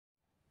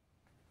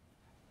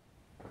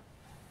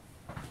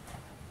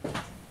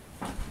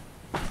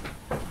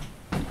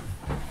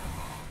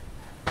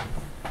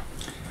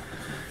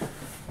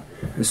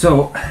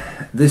So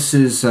this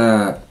is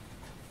we're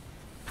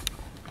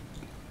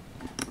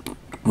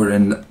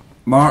in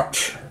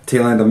March,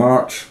 tail end of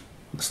March.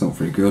 That's not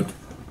very good.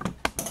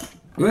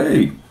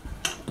 Hey,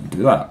 don't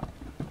do that.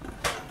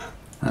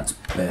 That's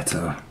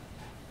better.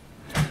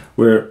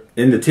 We're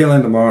in the tail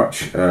end of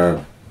March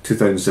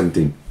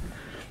 2017.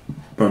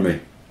 Pardon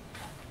me.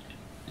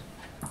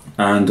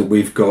 And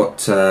we've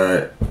got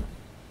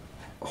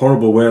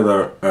horrible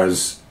weather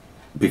as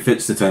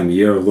befits the time of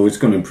year, although it's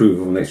going to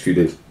improve over the next few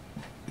days.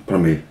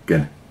 Pardon me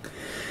again.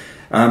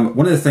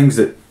 One of the things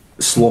that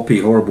sloppy,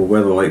 horrible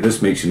weather like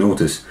this makes you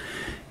notice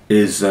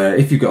is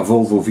if you've got a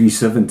Volvo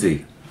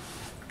V70,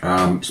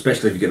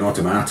 especially if you get an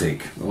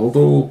automatic,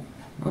 although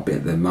I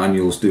bet the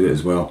manuals do it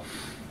as well.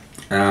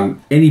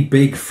 Any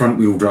big front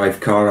wheel drive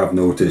car I've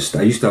noticed,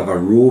 I used to have a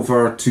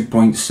Rover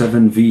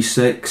 2.7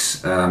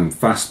 V6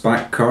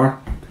 fastback car,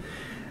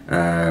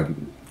 a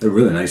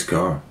really nice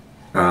car,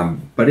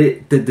 but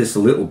it did this a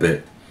little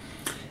bit.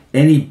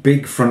 Any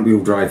big front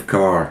wheel drive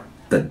car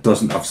that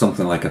doesn't have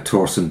something like a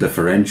torsion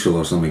differential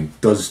or something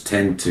does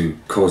tend to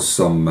cause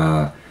some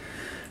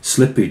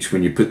slippage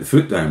when you put the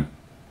foot down,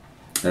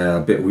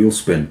 a bit of wheel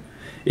spin.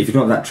 If you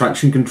don't have that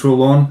traction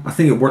control on, I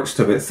think it works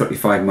to about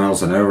 35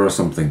 miles an hour or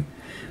something.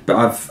 But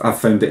I've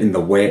found it in the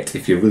wet,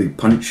 if you really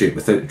punch it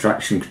without the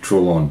traction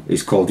control on,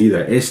 it's called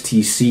either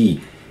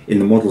STC in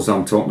the models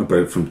I'm talking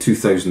about from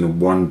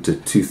 2001 to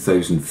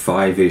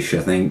 2005-ish,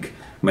 I think.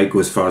 Might go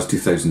as far as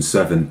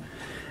 2007.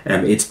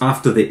 It's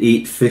after the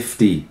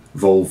 850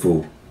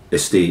 Volvo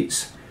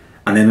estates.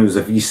 And then there was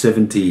a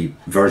V70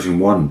 version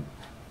 1,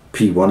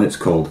 P1 it's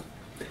called.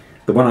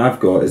 The one I've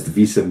got is the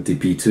V70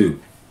 P2.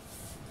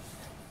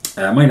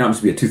 Mine happens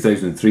to be a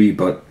 2003,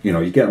 but you know,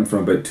 you get them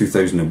from about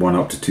 2001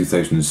 up to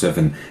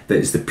 2007. That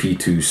is the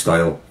P2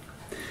 style,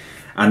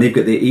 and they've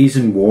got the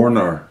AISIN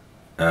Warner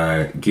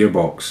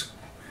gearbox.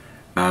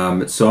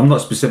 So I'm not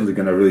specifically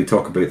going to really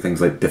talk about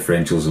things like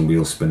differentials and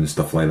wheel spin and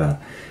stuff like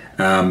that.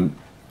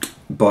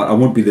 But I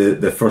won't be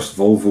the first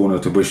Volvo owner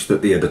to wish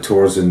that they had a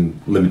Torsen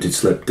limited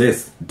slip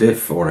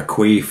diff or a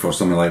Quaif or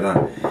something like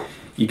that.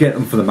 You get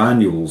them for the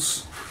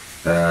manuals.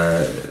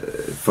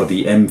 For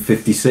the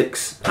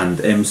M56 and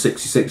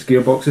M66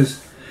 gearboxes,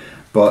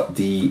 but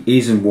the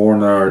AISIN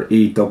Warner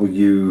AW,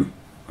 I'm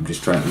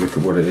just trying to look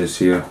at what it is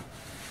here.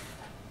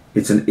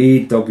 It's an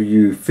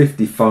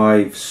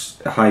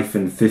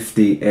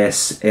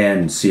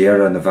AW55-50SN,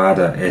 Sierra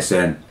Nevada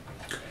SN,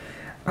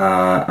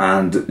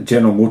 and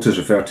General Motors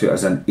refer to it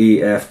as an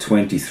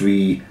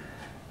AF33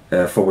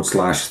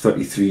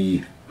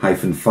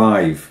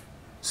 /33-5.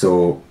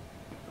 So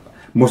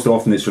most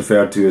often it's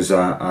referred to as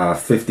a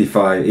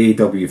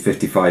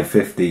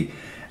AW55-50,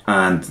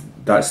 and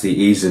that's the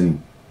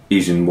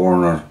AISIN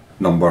Warner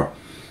number,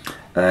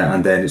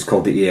 and then it's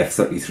called the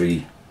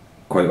AF33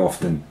 quite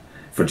often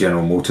for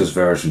General Motors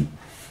version.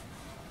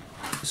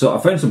 So I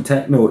found some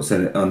tech notes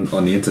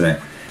on the internet,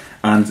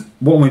 and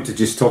what I'm going to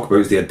just talk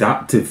about is the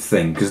adaptive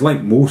thing, because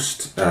like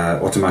most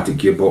automatic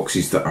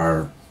gearboxes that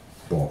are,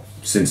 well,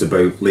 since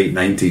about late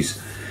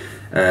 90s,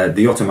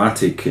 the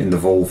automatic in the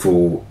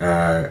Volvo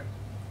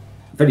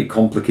very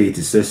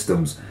complicated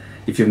systems.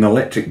 If you have an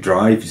electric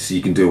drive, you see,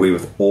 you can do away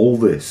with all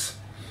this.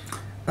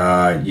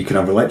 You can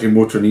have an electric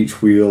motor on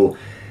each wheel,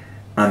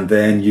 and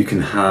then you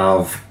can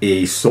have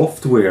a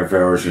software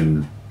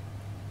version.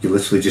 You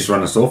literally just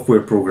run a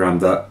software program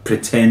that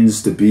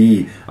pretends to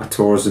be a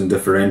Torsen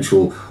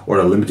differential or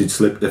a limited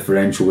slip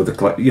differential with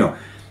a, you know,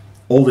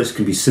 all this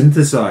can be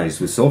synthesized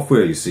with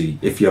software, you see,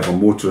 if you have a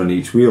motor on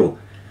each wheel.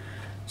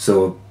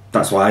 So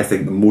that's why I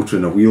think the motor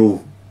in a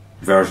wheel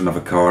version of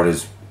a car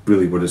is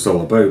really what it's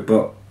all about,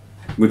 but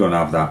we don't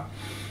have that.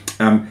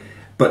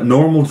 But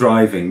normal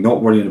driving,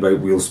 not worrying about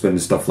wheel spin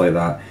and stuff like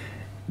that,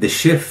 the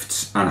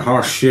shifts and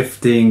harsh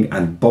shifting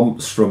and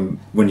bumps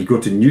from when you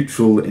go to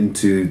neutral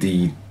into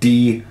the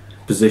D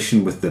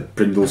position with the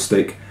brindle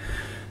stick,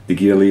 the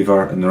gear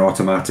lever, and they're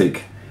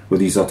automatic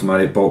with these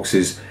automatic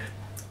boxes.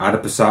 I had a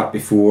Passat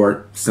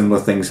before, similar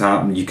things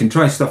happen. You can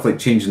try stuff like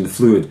changing the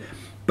fluid,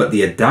 but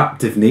the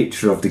adaptive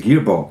nature of the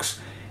gearbox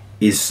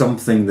is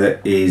something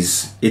that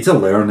is, it's a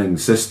learning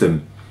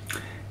system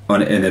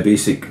in a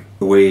basic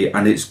way,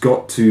 and it's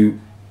got to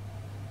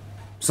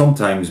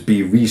sometimes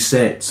be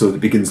reset so that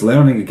it begins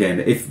learning again.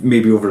 If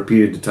maybe over a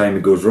period of time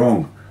it goes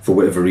wrong for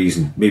whatever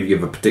reason, maybe you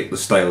have a particular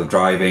style of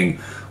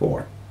driving,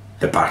 or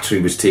the battery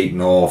was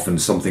taken off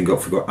and something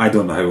got forgotten. I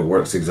don't know how it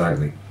works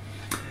exactly,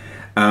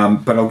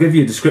 but I'll give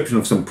you a description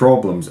of some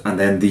problems, and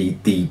then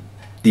the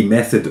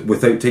method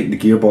without taking the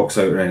gearbox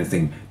out or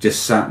anything,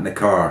 just sat in the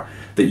car,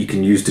 that you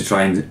can use to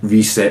try and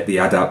reset the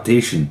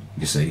adaptation,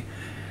 you see.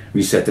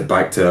 Reset it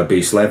back to a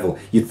base level.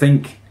 You'd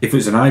think if it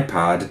was an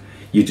iPad,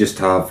 you just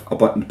have a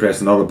button to press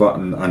another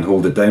button and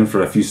hold it down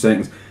for a few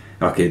seconds.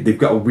 Okay, they've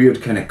got a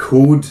weird kind of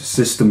code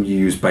system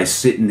used by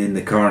sitting in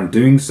the car and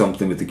doing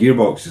something with the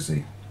gearbox, you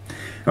see.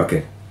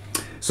 Okay,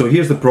 so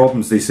here's the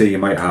problems they say you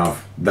might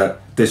have that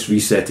this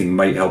resetting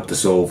might help to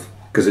solve,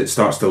 because it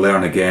starts to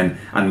learn again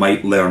and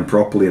might learn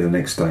properly the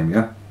next time,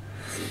 yeah?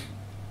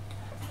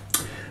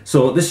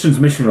 So this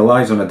transmission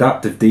relies on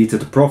adaptive data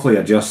to properly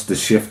adjust the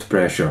shift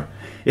pressure.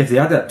 If the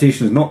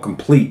adaptation is not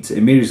complete, it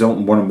may result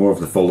in one or more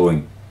of the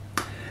following.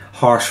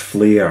 Harsh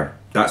flare.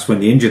 That's when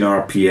the engine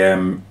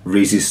RPM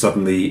raises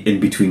suddenly in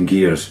between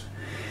gears.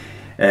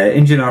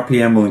 Engine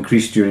RPM will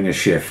increase during a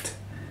shift.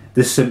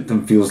 This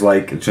symptom feels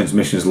like the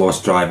transmission has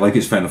lost drive, like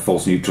it's found a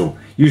false neutral.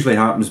 Usually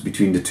happens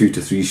between the 2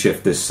 to 3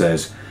 shift, this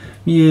says.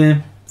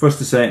 Yeah, first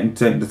to second,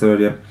 second to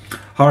third, yeah.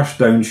 Harsh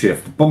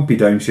downshift, bumpy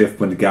downshift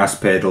when the gas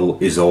pedal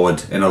is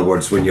odd. In other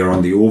words, when you're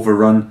on the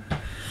overrun.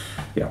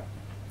 Yeah.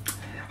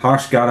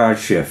 Harsh garage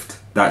shift,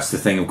 that's the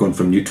thing of going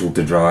from neutral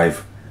to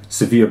drive.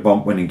 Severe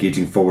bump when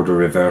engaging forward or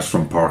reverse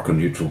from park or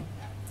neutral.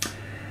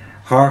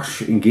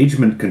 Harsh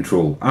engagement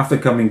control. After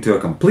coming to a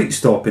complete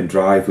stop in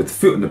drive with the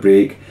foot on the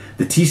brake,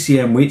 the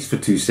TCM waits for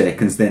 2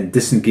 seconds, then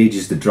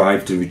disengages the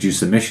drive to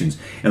reduce emissions.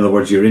 In other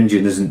words, your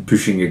engine isn't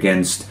pushing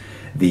against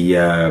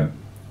the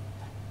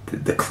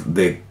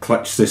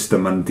clutch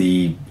system and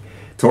the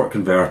torque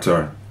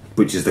converter,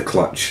 which is the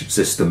clutch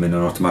system in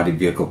an automatic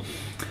vehicle.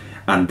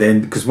 And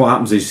then, because what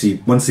happens is,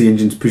 see, once the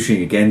engine's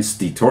pushing against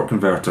the torque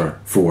converter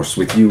force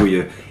with you,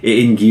 you're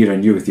in gear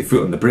and you with your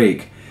foot on the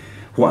brake,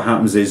 what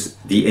happens is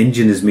the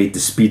engine is made to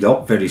speed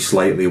up very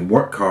slightly and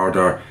work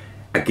harder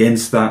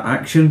against that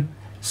action.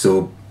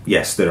 So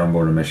yes, there are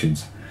more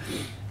emissions.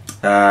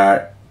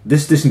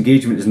 This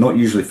disengagement is not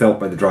usually felt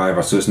by the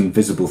driver, so it's an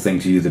invisible thing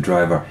to you, the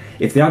driver.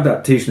 If the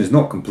adaptation is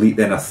not complete,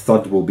 then a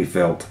thud will be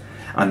felt,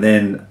 and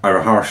then a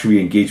harsh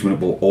re-engagement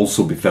will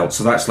also be felt.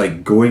 So that's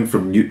like going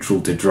from neutral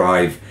to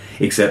drive,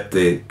 except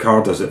the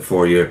car does it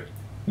for you.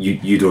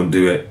 You don't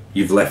do it.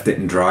 You've left it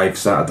in drive,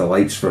 sat at the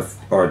lights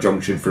or a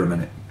junction for a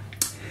minute.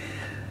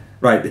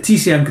 Right, the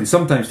TCM can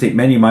sometimes take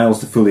many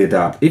miles to fully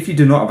adapt. If you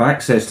do not have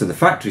access to the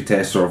factory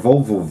test or a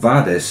Volvo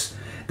VADIS,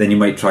 then you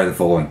might try the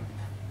following.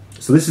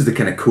 So this is the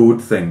kind of code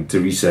thing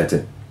to reset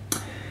it.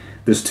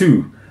 There's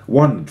 2.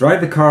 1, drive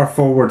the car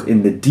forward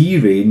in the D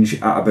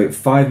range at about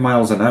 5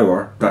 miles an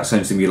hour. That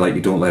sounds to me like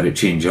you don't let it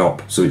change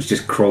up, so it's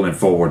just crawling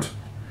forward.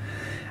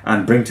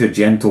 And bring to a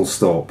gentle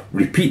stop.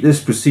 Repeat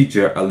this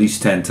procedure at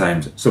least 10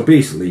 times. So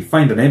basically,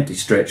 find an empty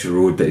stretch of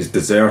road that is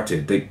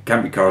deserted, there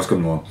can't be cars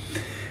coming along,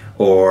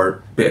 or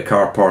a bit of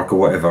car park or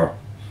whatever,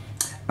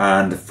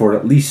 and for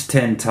at least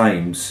 10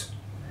 times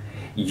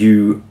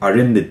you are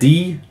in the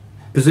D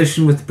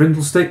position with the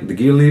brindle stick, the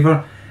gear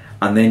lever,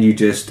 and then you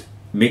just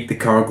make the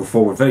car go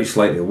forward very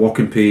slightly, a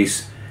walking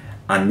pace,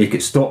 and make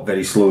it stop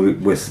very slowly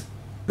with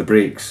the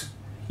brakes.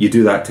 You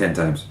do that 10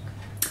 times.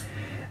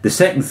 The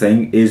second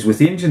thing is with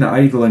the engine at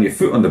idle and your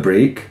foot on the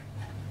brake,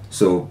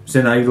 so it's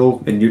in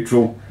idle, in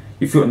neutral,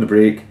 your foot on the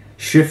brake,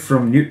 shift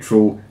from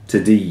neutral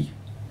to D,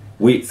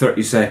 wait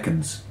 30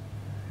 seconds,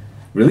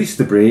 release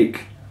the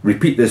brake,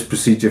 repeat this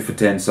procedure for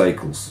 10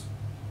 cycles.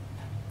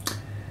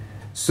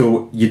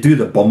 So you do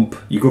the bump,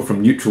 you go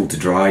from neutral to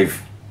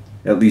drive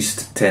at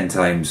least 10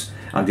 times,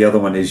 and the other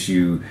one is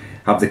you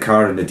have the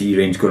car in the D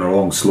range going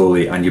along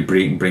slowly and you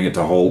brake and bring it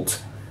to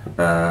halt,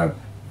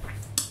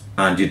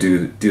 and you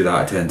do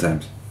that 10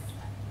 times.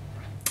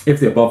 If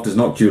the above does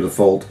not cure the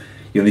fault,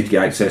 you'll need to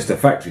get access to a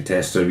factory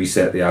test to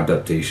reset the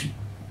adaptation.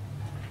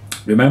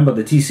 Remember,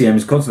 the TCM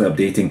is constantly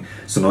updating,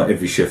 so not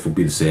every shift will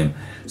be the same.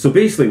 So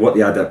basically what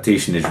the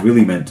adaptation is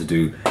really meant to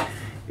do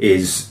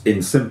is,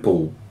 in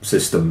simple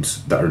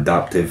systems that are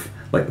adaptive,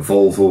 like the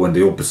Volvo and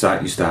the old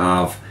Passat used to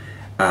have,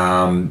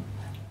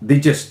 they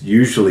just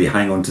usually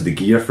hang on to the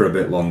gear for a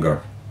bit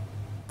longer.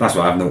 That's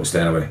what I've noticed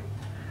anyway.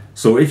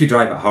 So if you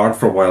drive it hard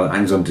for a while, it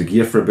hangs on to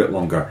gear for a bit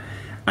longer.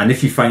 And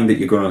if you find that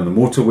you're going on the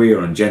motorway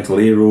or on gentle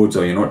air roads,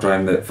 or you're not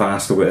driving that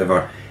fast or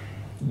whatever,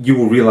 you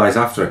will realise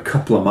after a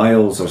couple of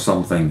miles or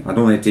something, I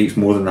don't think it takes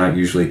more than that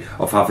usually,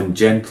 of having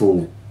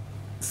gentle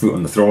foot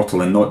on the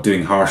throttle and not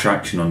doing harsh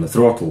action on the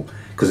throttle,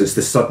 because it's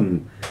the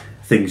sudden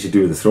things you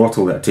do with the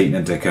throttle that are taken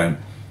into account.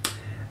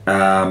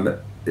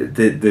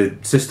 The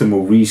system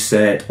will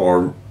reset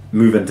or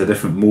move into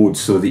different modes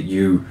so that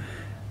you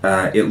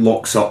it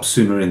locks up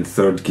sooner in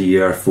 3rd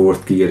gear,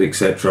 4th gear,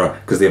 etc.,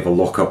 because they have a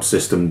lock-up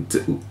system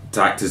to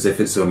act as if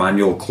it's a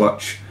manual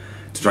clutch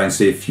to try and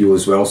save fuel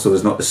as well, so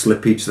there's not the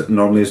slippage that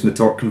normally is in the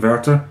torque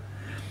converter.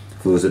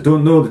 For those that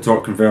don't know, the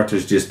torque converter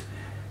is just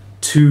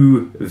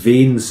 2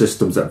 vane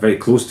systems that are very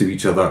close to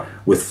each other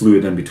with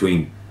fluid in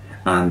between,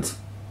 and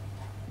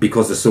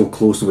because they're so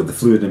close with the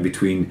fluid in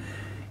between,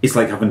 it's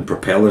like having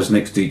propellers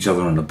next to each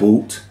other on a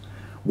boat.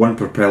 One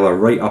propeller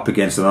right up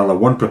against another,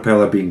 one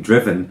propeller being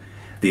driven,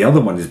 the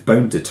other one is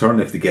bound to turn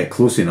if they get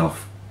close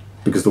enough,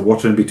 because the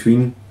water in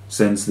between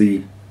sends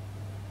the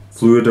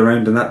fluid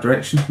around in that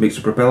direction, makes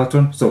the propeller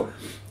turn. So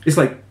it's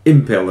like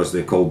impellers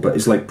they're called, but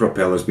it's like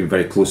propellers being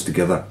very close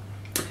together.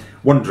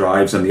 One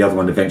drives and the other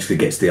one eventually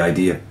gets the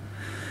idea.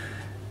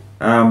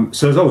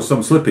 So there's always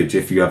some slippage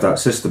if you have that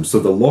system, so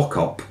the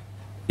lockup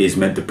is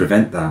meant to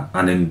prevent that.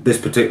 And in this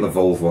particular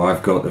Volvo,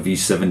 I've got the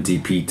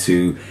V70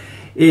 P2,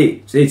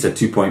 it's a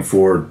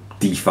 2.4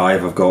 D5,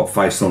 I've got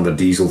 5-cylinder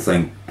diesel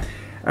thing,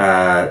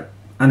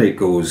 and it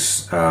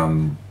goes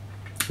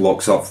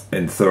locks up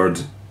in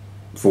 3rd,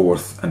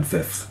 4th and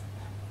 5th.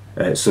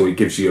 so it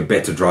gives you a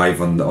better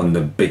drive on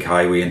the big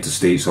highway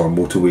interstates or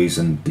motorways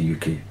in the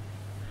UK.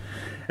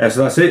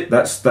 So that's it.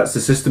 That's the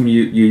system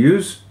you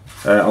use.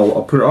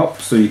 I'll put it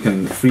up so you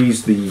can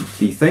freeze the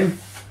thing.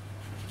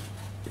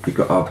 If you've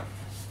got a,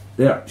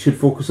 there, should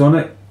focus on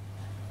it.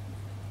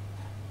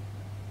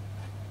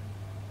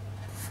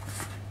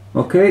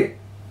 Okay.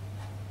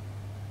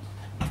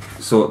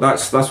 So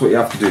that's what you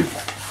have to do.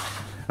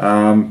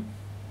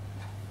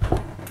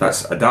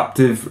 That's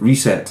adaptive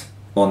reset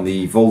on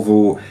the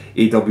Volvo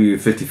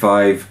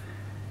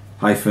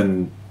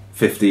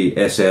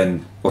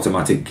AW55-50SN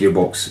automatic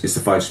gearbox. It's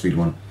the 5-speed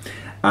one.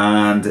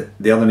 And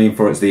the other name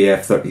for it is the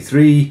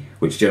AF33,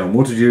 which General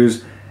Motors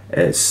use.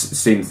 It's the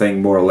same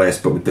thing more or less,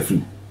 but with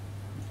different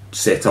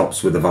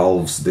setups with the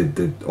valves,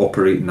 the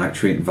operating and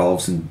actuating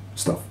valves and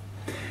stuff.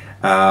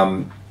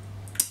 Something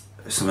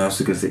else I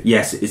was going to say.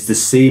 Yes, it's the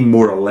same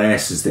more or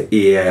less as the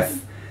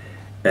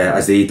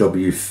as the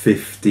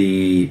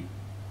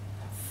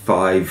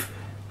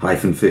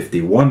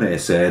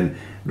AW55-51SN.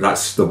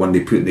 That's the one they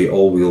put in the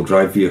all-wheel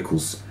drive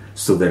vehicles.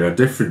 So there are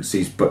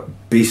differences, but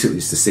basically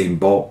it's the same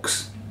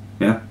box.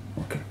 Yeah?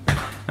 Okay.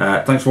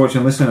 Thanks for watching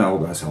and listening. I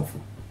hope that's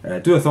helpful.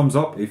 Do a thumbs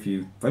up if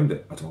you found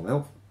it at all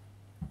helpful.